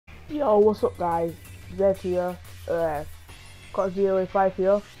Yo, what's up guys? Zed here. Got a DOA5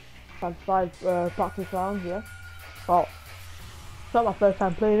 here. Had 5 practice rounds, yeah. Well, it's not my first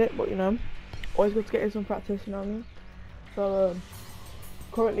time playing it, but you know, always good to get in some practice, you know what I mean? So,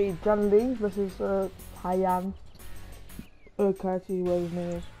 currently Jan Lee versus Hyan. Can't see where his name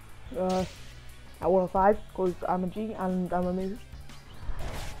is. At 105, because I'm a G and I'm a me.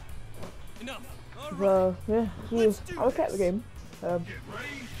 So, yeah, I'll look at the game.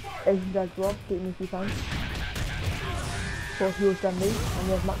 Asian guys as well, beat me a few times. Of course, he was Jan Lee, and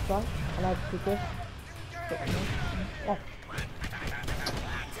he has Max Fly, and I have to this. Oh.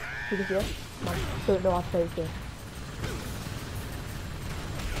 See this here? Man, don't know how to play this game.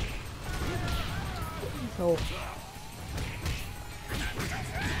 So.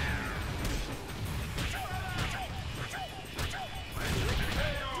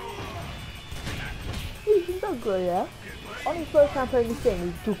 He's so good, yeah? On his first time playing this game,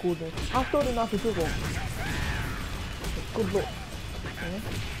 he juggled me. I still didn't know how to juggle. Good luck. Yeah?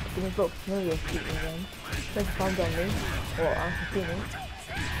 Give me luck. Here you go, shoot me again. Thanks for finding me. Or I'm assuming.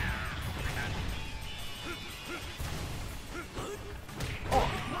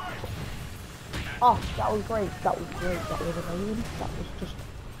 Oh, that was great. That was great. That was amazing. That was just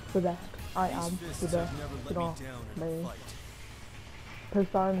the best. I am the best. You know, man.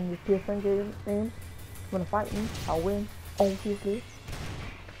 First time in the PSN games. When I fight me, I'll win. Obviously.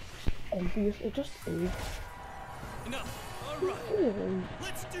 Obvious. It just is. Enough. Alright.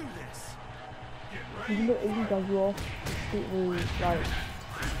 Let's do this. You look Asian guys raw. Beat me like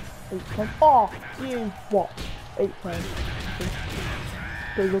 8-10. Oh, you what? 8-10.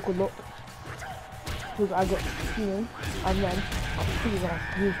 Good luck. Because I got healing, and then I'll see that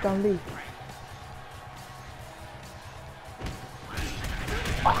use Jan Lee.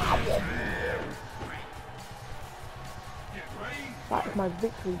 That is my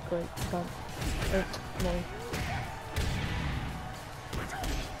victory great gun. No.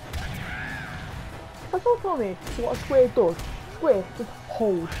 That's all for me. What a square does. Square just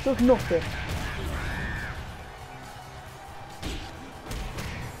holds, does nothing.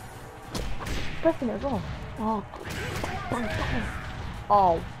 Pressing it as well. Oh, bang, bang.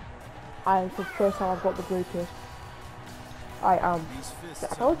 Oh, it's the first time I've got the greatest. I am.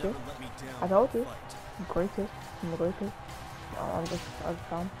 I told you. I'm the greatest. I'm the greatest. Oh, I'm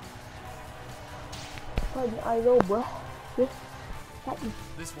down. I know, bro. This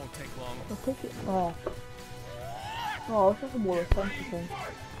won't take long. I'll take it. Oh, it's just a more essential thing.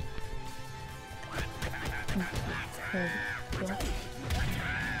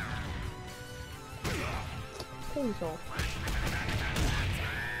 Please off.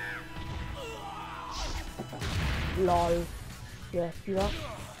 Lol. Yeah, see that?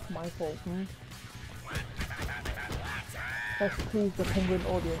 My fault. Let's please the penguin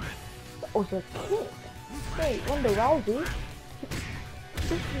audience. That was a kick. Wait, Ronda Rousey?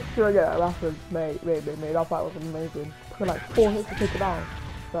 Should I get that reference? Mate, that fight was amazing. Took like 4 hits to take it down.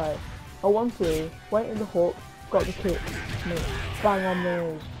 Right. I went in the hook, got the kick. Mate, bang on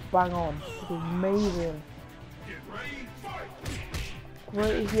those. Bang on. It was amazing.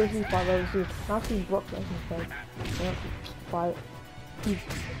 Greatest UFC fight I've ever seen. I've seen Brock Lesnar fight. He's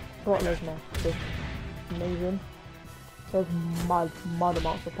Brock Lesnar. Just amazing. There's mad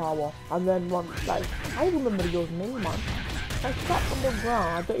amounts of power. And then one, like, I don't remember the girl's name, man. I sat on the ground,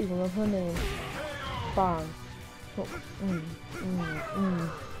 I don't even remember her name. Bang.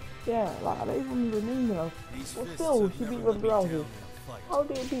 Yeah, like, I don't even remember the name, you know. But still, she beat Ronda Rousey. How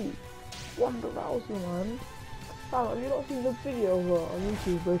did it beat Ronda Rousey, man? Damn, have you not seen the video of her on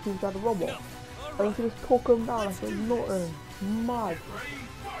YouTube where she's had a robot? And she just took him down like a nothing. Mad.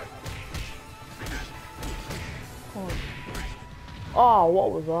 Oh,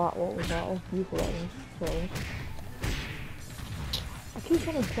 what was that? What was that? That was beautiful, that was. I keep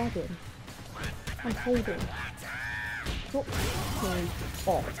trying to grab him. I'm holding. Not so.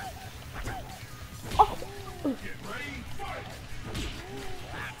 Oh. Oh!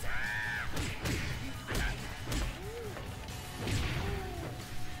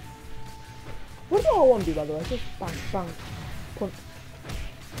 What do I want to do, by the way? Just bang, punch.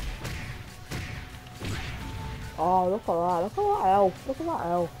 Oh, look at that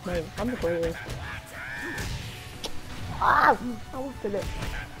elf, mate, I'm the greatest. Ah! I lost it.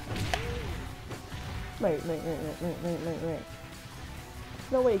 Mate.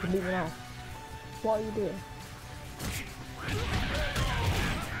 No way you can beat me now. What are you doing?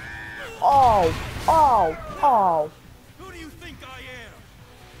 Oh! Who do you think I am?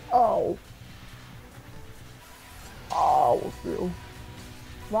 Oh, brutal.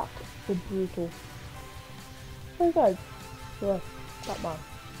 That was brutal. Hey guys, yeah, that man.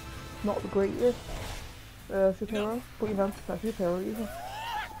 not the greatest superhero, but you know, that's superhero either.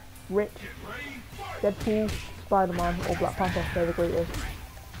 Rich, Deadpool, Spider-Man, or Black Panther, they're the greatest.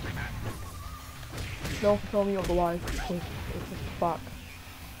 No one can tell me otherwise, because it's just a fact.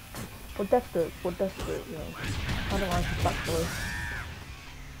 But Deathstroke, you know, I don't like his backstory.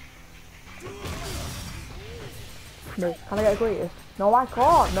 No, can I get a greatest? No, I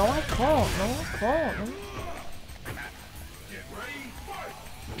can't, no, I can't, no, I can't, no.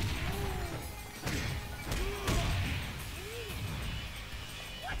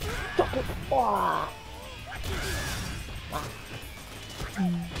 Stop it! Oh.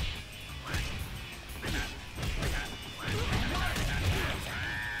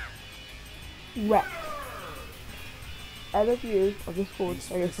 Wrecked. Any of you have just scored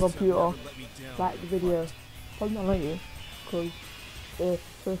against the computer, like the video. Probably not like you, because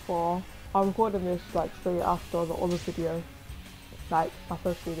so far I'm recording this like straight after the other video, like my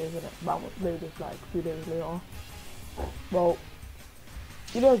first video, isn't it? But I made this like 2 days later. Well,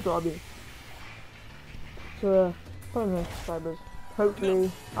 you know what I mean. So, probably no subscribers.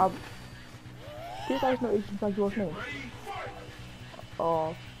 Hopefully, do you guys know Asian Jaguar's name?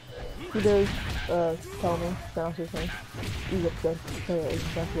 Or you do tell me, then I'll say his name. He's up there, say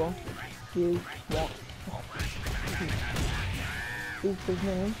Asian Jaguar. You what? He's his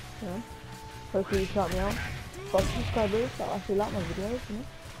name, you know. Hopefully you shout me out. But subscribers that actually like my videos, you know.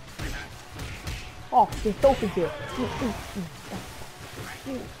 Oh, there's dolphins here.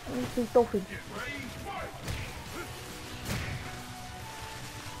 There's dolphins.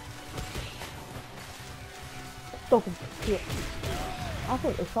 Dolphins here. I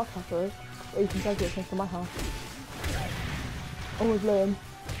think it's shot cappers. You can take it next to my house. Always learn.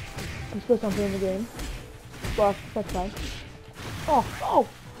 It's first time playing the game. But that's fine. Oh, oh!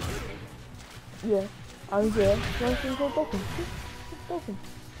 Yeah, I was there. One thing called dolphins. Dolphins.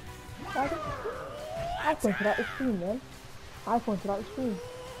 I pointed out the screen then. I pointed out the screen.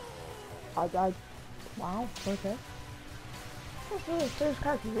 Wow, okay. That's really serious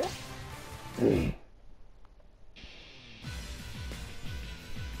character, yeah?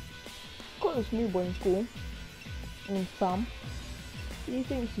 Got this new boy in school, named Sam. He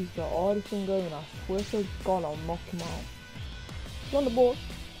thinks he's the hardest thing going. I swear to God, I'll knock him out. He's on the board.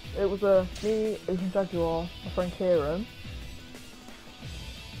 It was me, Asian Jaguar, my friend Kieran.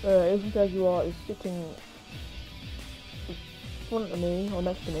 Asian Jaguar is sitting in front of me, or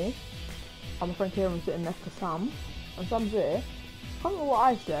next to me. And my friend Kieran sitting next to Sam. And Sam's there. I can't remember what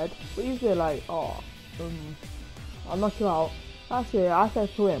I said, but he's there like, oh, I'll knock you out. That's it, I said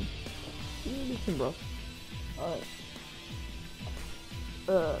to him. Listen, bro. Alright. I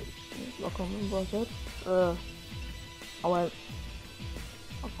can't remember what I said. I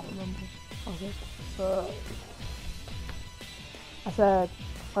can't remember. Okay. I said,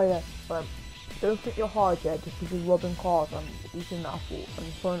 oh yeah, don't think you're hard yet just because you're robbing cars and eating an apple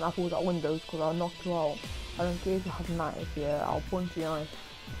and throwing apples at windows because I'll knock you out. I don't care if you have a knife, yeah, I'll punch you knife.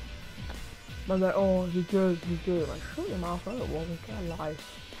 I'm like, oh, he's good. Like, shut your mouth, I don't want to get a life.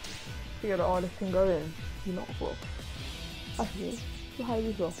 You're the hardest thing going, you're not broke. Actually, you hide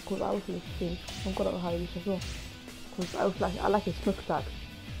this off, because I was in the thing. I'm gonna hide this as well. Because I like a smoke attack.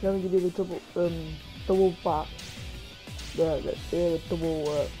 You know when you do the double back, the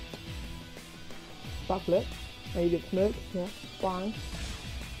double backflip, and you did smoke, yeah, fine.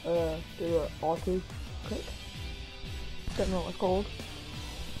 Do an auto click. Don't know what it's called.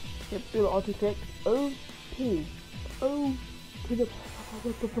 Yep, do an auto click. O-P. O to the I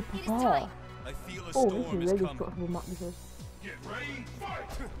feel a oh, storm this is is really coming. short of a map, this is. Get ready,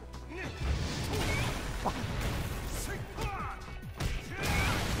 fight!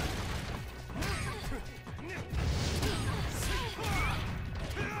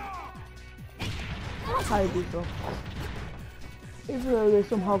 How do so? Even though they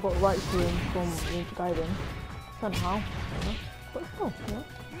somehow got right to him from Ninja Gaiden. Somehow, you know? But still, you know?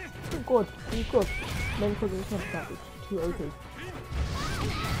 He's good, he's good. Maybe because it's not that, it's too OP.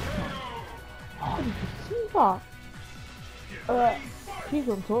 Oh, did you see that? She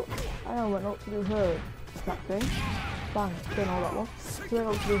jumped up, and I went up to do her attack thing. Bang, didn't know that one. She went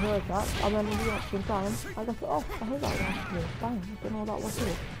up to do her attack, and then we got some time. I just thought, oh, I heard that one. Bang, didn't know that was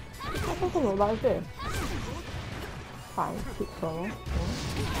here. I don't know what that was there. Bang, kick someone.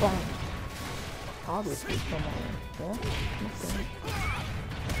 Bang. Obviously someone, yeah? Nothing.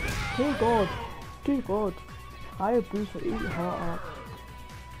 Too good. Too good. I abuse for eating heart out.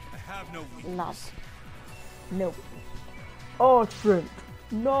 I have no weakness. No. Oh, strength.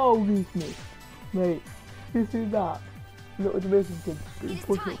 No weakness. Mate, you see that? Little Jamaican kids doing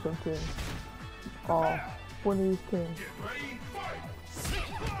push-ups and things. Oh, funniest thing.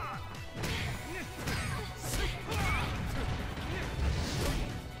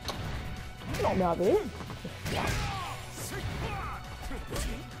 Knock me out of here. Yeah.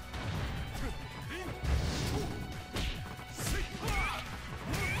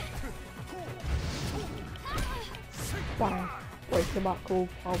 Bang. Wait, come back, cool.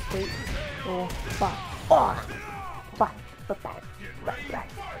 I'll beat. Or back. Oh! Back. Back. Back. Back. Back.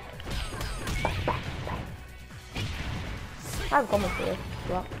 Back. Back. I haven't gone for this.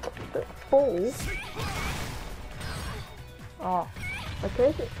 Yeah. Fall. Oh.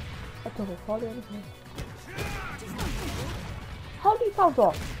 Okay. I took a fall anything. How do you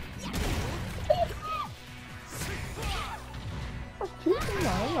counter? That's cheating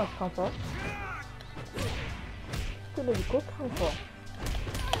now, not counter. It's a good counter.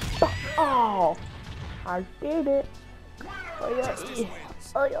 Oh! I did it! Oh yeah!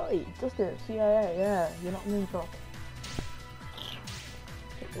 Oh yeah! Just it! CIA, yeah! You're not mean to.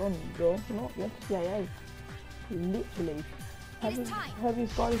 Run, bro. You're not just CIA. Literally. Have you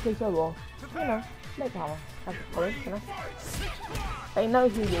started this over? You know, make power. Have it for it, you know? They know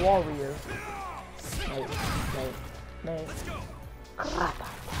who you are, Ryu. Mate. Crap.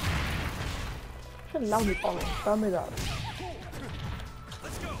 Should allow me on. Tell me that.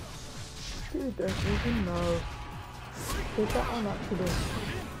 You don't even know. Take that on accident.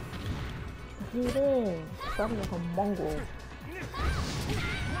 What are you doing? Sounding like a Mongol.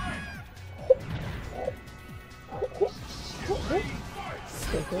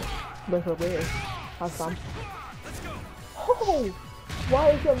 Okay, look over here. Have fun. Oh!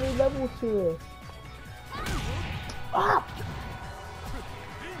 Why is there new levels here? Ah!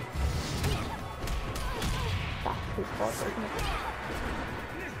 That's too hard, isn't it?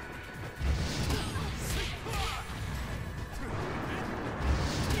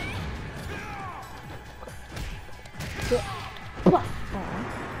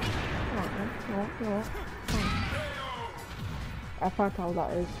 No. I found out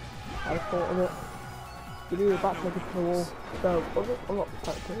that is. I thought of it. You do your back leg to the wall. So, unlock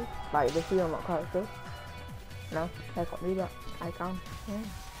characters. Like, if you unlock characters. No, I can't do that. I can. Yeah.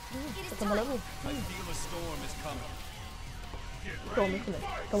 It's on my level. I feel a storm is coming. Storm, isn't it?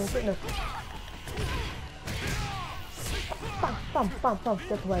 Storm fitness. Bam.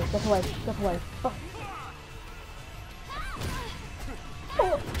 Step away. Bam.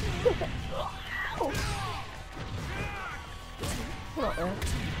 Oh. Not there.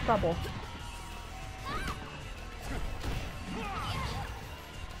 Double.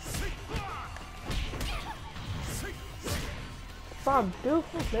 Bam, do it,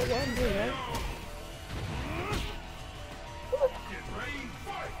 man, do it.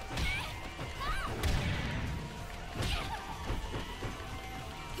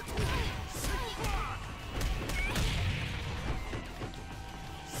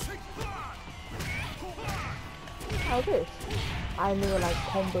 How's this? I never like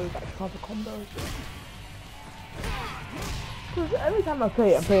combos, like proper combos. Because every time I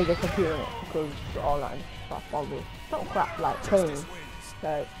play it, I play against computer because it's online stuff, obviously. It's not crap like playing.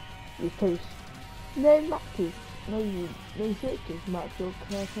 Like, you play no matches, no searches, match your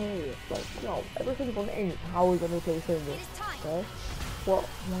criteria. Like, yo, everything's on the internet. How are we going to play single? Okay? What?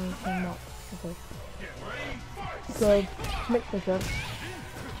 No, not. Okay. So, makes no sense.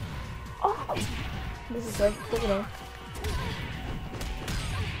 Oh! This is good, but you know.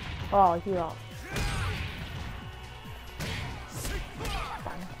 Oh, I see that.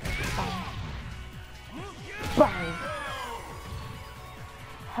 Bang!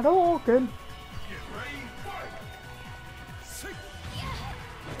 Hello, again.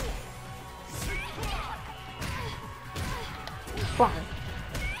 Bang!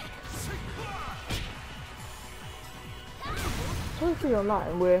 So see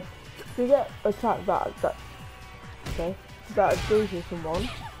online where you get attacked that abuses someone,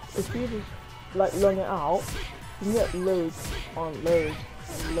 if you just like long it out, you can get loads on loads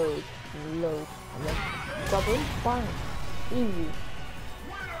and loads and loads and then double, bang, easy.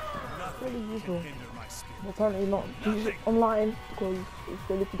 Really useful. Apparently not use it online because it's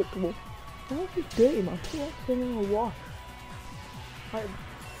really predictable. Why is this dirty, man? It's not singing a wash. Like,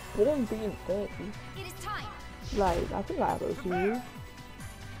 born being dirty. It is time. Like, I think I have OCD.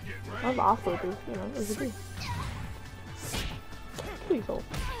 I'm after this, you know, OCD. Please hold.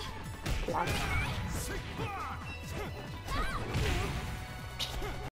 Like.